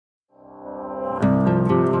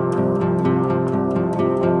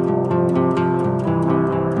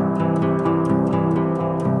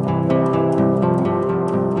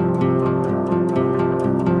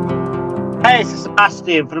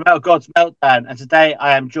Bastian from the Metal Gods Meltdown, and today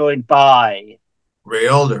I am joined by Ray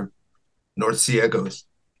Alder, North Sea Echoes.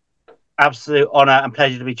 absolute honor and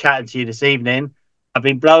pleasure to be chatting to you this evening. I've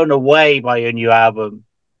been blown away by your new album.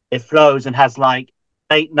 It flows and has like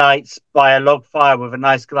late nights by a log fire with a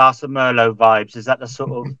nice glass of Merlot vibes. Is that the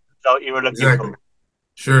sort of result you were looking Exactly. for?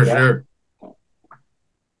 Sure, Yeah, sure.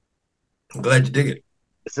 I'm glad you dig it.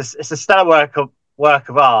 it's a stellar work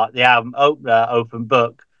of art. The album opener, Open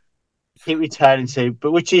Book. Keep returning to,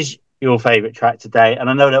 but which is your favorite track today? And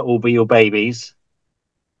I know that will be your babies.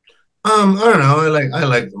 I don't know. I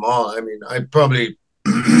like them all. I mean, I probably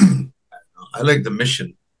I like the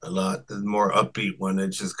Mission a lot. The more upbeat one.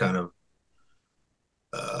 It's just kind of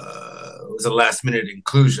it was a last minute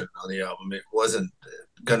inclusion on the album. It wasn't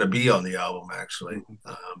gonna be on the album actually,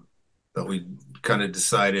 but we kind of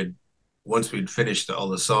decided once we'd finished all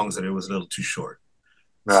the songs that it was a little too short.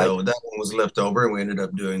 Right. So that one was left over, and we ended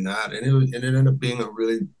up doing that, and it ended up being a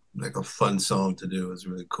really like a fun song to do. It was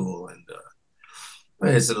really cool, and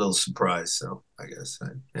it's a little surprise. So I guess,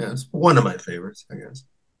 yeah, it's one of my favorites. I guess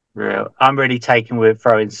Real. I'm really taken with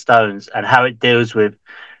throwing stones and how it deals with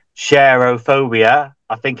cherophobia.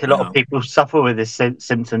 I think a lot of yeah, people suffer with this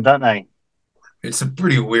symptom, don't they? it's a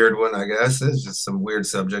pretty weird one. I guess it's just some weird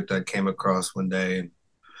subject I came across one day, and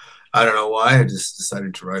I don't know why. I just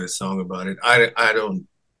decided to write a song about it. I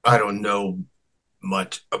don't know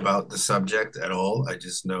much about the subject at all. I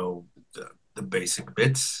just know the basic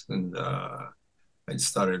bits, and I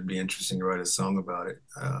just thought it'd be interesting to write a song about it.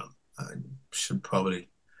 I should probably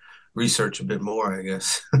research a bit more, I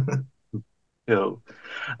guess. Cool.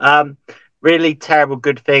 Um, really terrible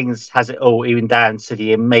good things has it all, even down to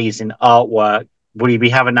the amazing artwork. Will you be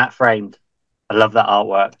having that framed? I love that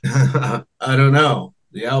artwork. I don't know.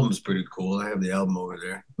 The album's pretty cool. I have the album over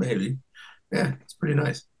there. Maybe. Yeah, it's pretty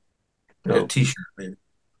nice. Like a Cool. t-shirt, maybe.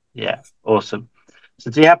 Yeah, awesome. So,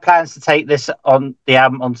 do you have plans to take this on the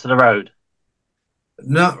album onto the road?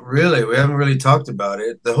 Not really. We haven't really talked about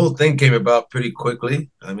it. The whole thing came about pretty quickly.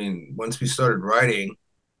 I mean, once we started writing,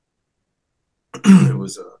 it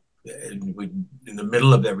was we in the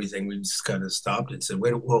middle of everything. We just kind of stopped and said,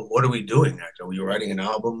 "Wait, well, what are we doing? Next? Are we writing an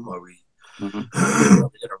album? Are we Mhm. are we going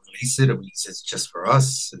to release it? Are we it's just for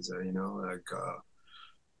us? Is like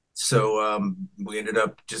so we ended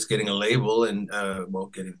up just getting a label and well,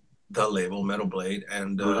 getting the label Metal Blade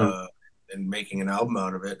Mhm. and making an album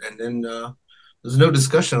out of it. And then there's no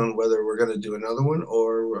discussion on whether we're going to do another one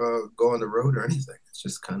or go on the road or anything. It's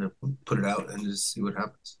just kind of put it out and just see what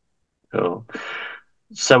happens. Cool.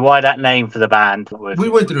 So, why that name for the band? With We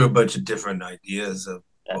went through a bunch of different ideas of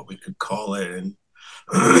yeah. what we could call it, and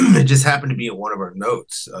it just happened to be in one of our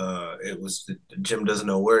notes. It was Jim doesn't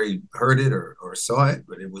know where he heard it or saw it,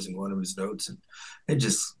 but it was in one of his notes, and it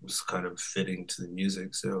just was kind of fitting to the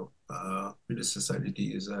music. So we just decided to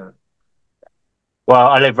use that. Well,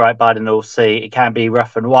 I live right by the North Sea. It can be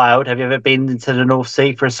rough and wild. Have you ever been into the North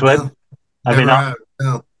Sea for a swim? No, Have you never not? have.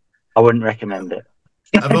 No, I wouldn't recommend it.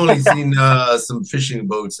 I've only seen some fishing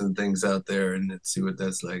boats and things out there, and let's see what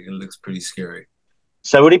that's like. It looks pretty scary.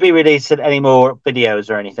 So, would he be releasing any more videos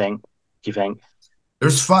or anything? Do you think?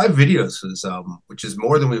 There's 5 videos for this album, which is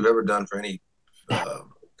more than we've ever done for any uh,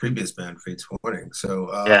 previous band, Fates Warning. So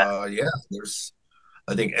Yeah. yeah, there's.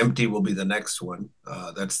 I think "Empty" will be the next one.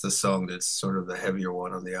 That's the song that's sort of the heavier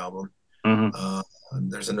one on the album. Hmm. Uh,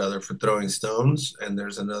 there's another for "Throwing Stones," and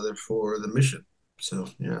there's another for "The Mission." So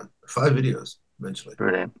yeah, 5 videos eventually.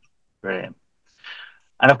 Brilliant. Brilliant.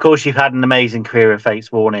 And of course, you've had an amazing career of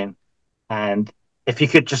Fates Warning. And if you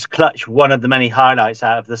could just clutch one of the many highlights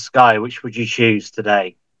out of the sky, which would you choose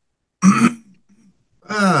today?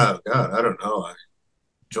 Oh God, I don't know.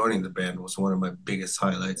 Joining the band was one of my biggest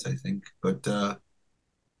highlights, I think. But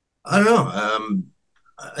I don't know.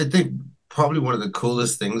 I think probably one of the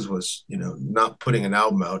coolest things was, not putting an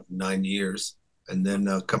album out in 9 years and then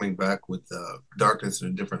coming back with Darkness in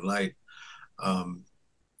a Different Light. Um,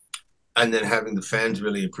 and then having the fans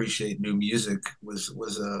really appreciate new music was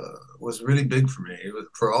really big for me. It was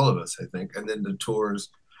for all of us, I think. And then the tours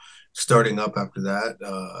starting up after that,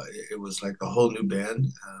 it was like a whole new band,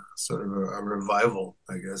 sort of a revival,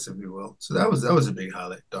 I guess, if you will. So that was a big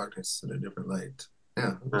highlight. Darkness in a Different Light.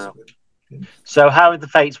 Yeah, it was Yeah. good. Good. So, how have the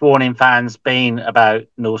Fates Warning fans been about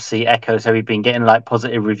North Sea Echoes? Have you been getting like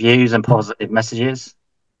positive reviews and positive messages?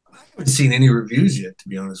 I haven't seen any reviews yet, to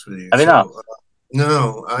be honest with you. Have you not? So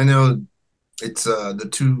no, I know it's the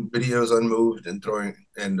 2 videos, Unmoved and Throwing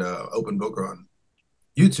and Open Book, are on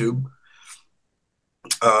YouTube.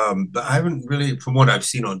 But I haven't really, from what I've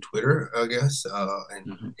seen on Twitter, I guess, and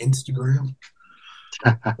Mhm. Instagram.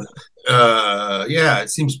 Yeah, it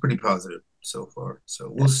seems pretty positive. so far. So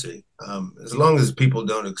we'll see. As long as people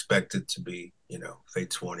don't expect it to be,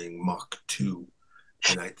 Fates Warning Mach 2,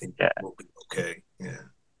 then I think Yeah. we'll be okay. Yeah.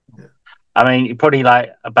 Yeah. I mean, you're probably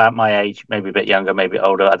like about my age, maybe a bit younger, maybe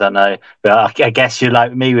older. I don't know, but I guess you're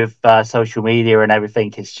like me with social media and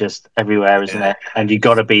everything. It's just everywhere, isn't Yeah. it? And you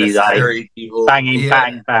got to be like Necessary evil. banging, Yeah.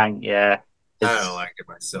 bang, bang. Yeah, I don't it's like it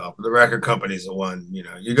myself. The record company's the one, you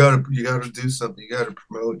gotta do something. You gotta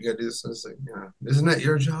promote. You gotta do this. Like, isn't that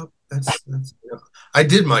your job? I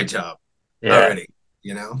did my job yeah. already.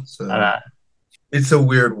 I So know. it's a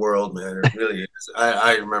weird world, man. It really is.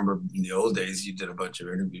 I remember in the old days, you did a bunch of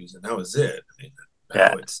interviews, and that was it. I mean, Yeah,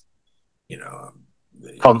 now it's you know, oh,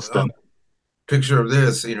 constant. picture of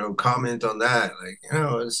this, comment on that. Like,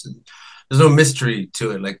 there's no mystery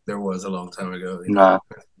to it like there was a long time ago. No,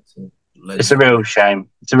 It's a it's a legend. real shame.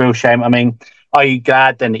 It's a real shame. I mean, are you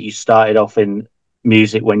glad then that you started off in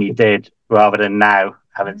music when you did, rather than now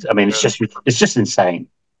having? I mean, Yeah, it's just insane.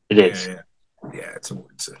 It yeah, is. yeah. Yeah,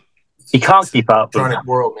 You can't it's an keep up with. electronic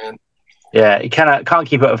world, man. Yeah, you can't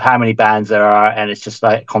keep up with how many bands there are, and it's just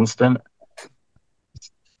like constant.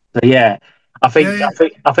 So yeah, Yeah,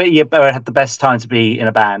 I think you better had the best time to be in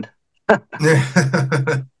a band.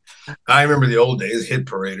 yeah. I remember the old days, Hit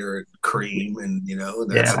Parader and Cream, and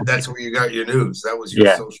that's Yeah, that's where you got your news. That was your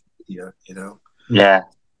yeah, social media. yeah,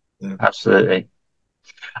 Yeah, absolutely.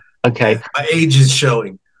 Okay, yeah. My age is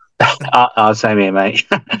showing. I'll same here, mate.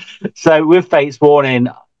 So with Fates Warning,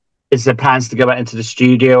 is there plans to go back into the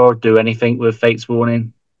studio or do anything with Fates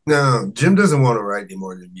Warning? No, Jim doesn't want to write any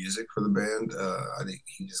more than music for the band. I think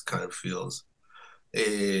he just kind of feels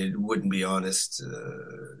it wouldn't be honest.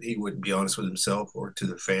 He wouldn't be honest with himself or to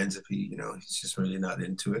the fans if he's just really not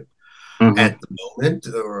into it Hmm. at the moment.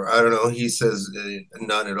 Or I don't know. He says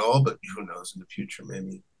not at all, but who knows in the future?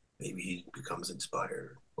 Maybe he becomes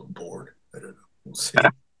inspired or bored. I don't know. We'll see.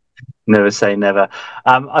 Never say never.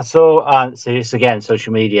 I saw, so it's again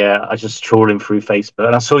social media. I was just trawling through Facebook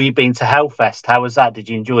and I saw you been to Hellfest. How was that? Did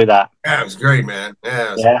you enjoy that? Yeah, it was great, man. Yeah,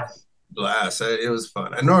 it was a Yeah. blast. It was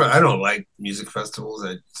fun. I don't like music festivals.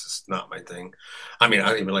 It's just not my thing. I mean, I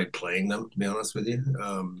don't even like playing them, to be honest with you.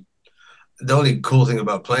 The only cool thing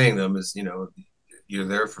about playing them is, you're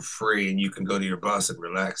there for free and you can go to your bus and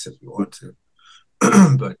relax if you want to.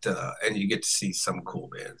 But and you get to see some cool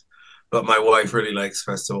bands. But my wife really likes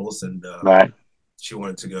festivals, and Right. she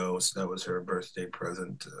wanted to go, so that was her birthday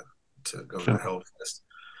present to go to Sure. Hellfest.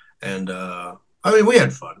 And I mean, we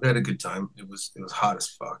had fun. We had a good time. It was hot as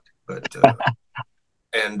fuck, but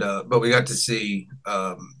we got to see.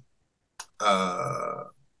 Uh,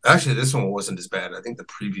 Actually, this one wasn't as bad. I think the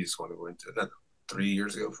previous one we went to, not 3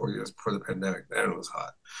 years ago, 4 years before the pandemic, then it was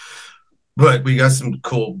hot. But we got some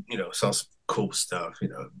cool, saw some cool stuff,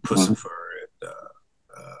 Mhm. Pussifer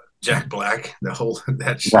and Jack Black. The whole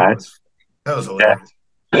that shit Right. was Yeah. hilarious.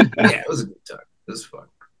 Yeah, it was a good time. It was fun. Got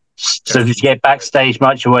So to did you meet get some friends. backstage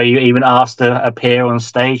much, or were you even asked to appear on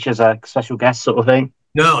stage as a special guest sort of thing?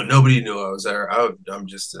 No, nobody knew I was there. I'm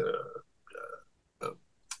just a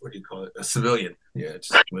what do you call it? A civilian. Yeah,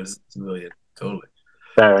 just was a civilian. Totally.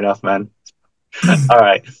 Fair enough, man. All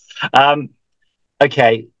right. Um,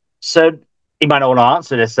 okay. So you might not want to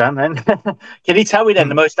answer this then. Can you tell me then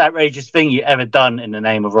the most outrageous thing you ever done in the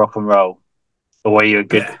name of rock and roll? Or were you a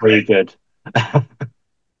good? Yeah, Were you good?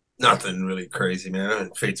 nothing really crazy, man. I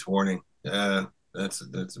mean, Fate's Warning. That's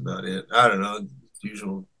about it. I don't know.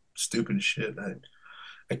 Usual stupid shit.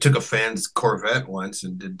 I took a fan's Corvette once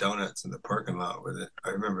and did donuts in the parking lot with it.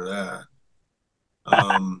 I remember that.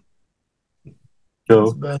 Um, that's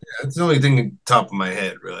Cool. about it. That's the only thing on top of my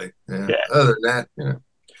head, really. Yeah. Yeah. Other than that,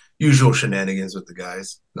 usual shenanigans with the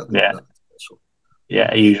guys. Nothing, Yeah. nothing special.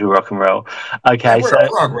 Yeah. Usual rock and roll. Yeah, Okay. we're So a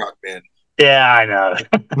prog rock band. yeah, I know.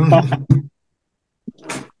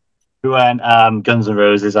 We went Guns N'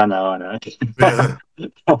 Roses. I know. I Yeah.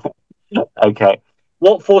 know. Okay.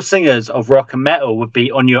 What four singers of rock and metal would be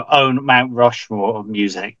on your own Mount Rushmore of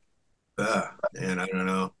music? Man, I don't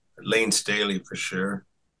know. Lane Staley for sure.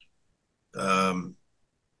 Um,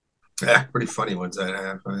 yeah, pretty funny ones I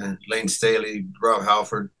have. Lane Staley, Rob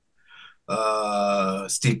Halford,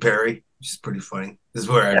 Steve Perry, which is pretty funny. This is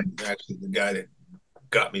where Yeah. I'm actually the guy that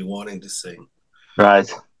got me wanting to sing.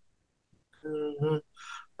 Right.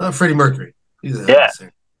 Mm-hmm. Freddie Mercury. He's a hell of a Yeah.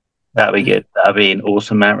 singer. That'd be Yeah. good. That'd be an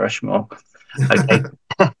awesome Mount Rushmore. Okay.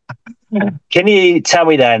 Can you tell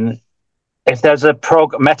me then if there's a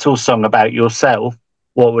prog metal song about yourself,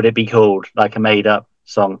 what would it be called? Like a made up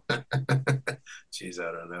song? Jeez,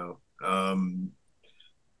 I don't know.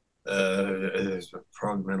 There's a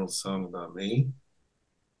prog metal song about me.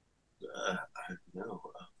 I don't know.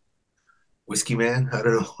 Whiskey Man. I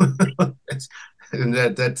don't know. and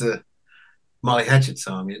that's Molly Hatchet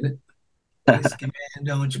song, isn't it? Whiskey man,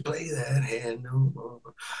 don't you play that hand no more.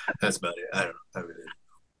 That's about it. I don't know. I really don't.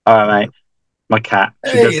 All right, mate. My cat.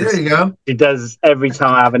 She does Hey, there this. you go. She does every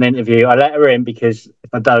time I have an interview. I let her in because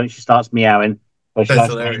if I don't, she starts meowing. So she That's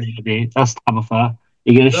likes to have an hilarious. interview. That's Tabitha.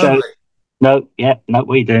 You're going to show. Lovely. No, yeah, no,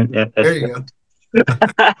 what are you doing? Yeah, There that's you good.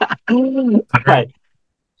 go. Great. Right.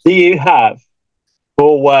 Do you have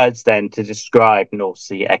 4 words then to describe North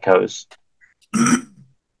Sea Echoes?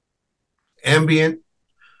 Ambient,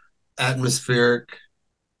 atmospheric,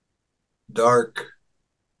 dark,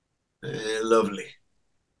 and lovely.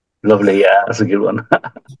 Lovely. Yeah, that's a good one.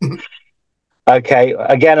 Okay.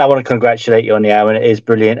 Again, I want to congratulate you on the hour. It is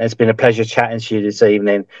brilliant. It's been a pleasure chatting to you this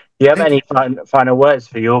evening. Do you have Thank you. any final words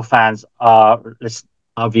for your fans, our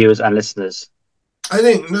viewers and listeners? I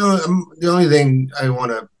think no. The only thing I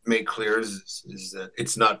want to make clear is that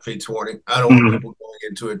it's not Fates Warning. I don't want Mhm. people going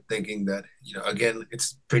into it thinking that again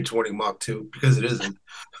it's Fates Warning Mach 2 because it isn't.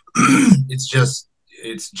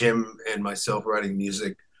 It's Jim and myself writing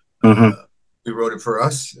music. Mhm. We wrote it for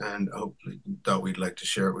us, and hopefully thought we'd like to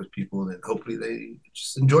share it with people, and hopefully they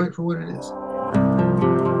just enjoy it for what it is.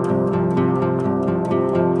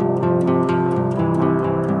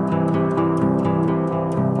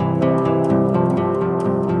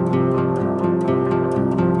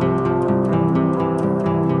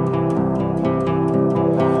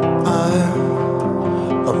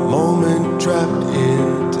 A moment trapped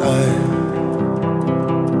in time,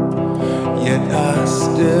 yet I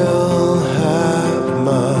still have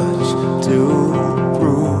much to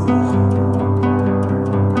prove.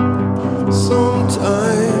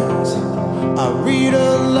 Sometimes I read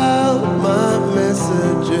aloud my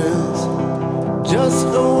messages, just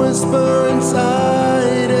a whisper inside.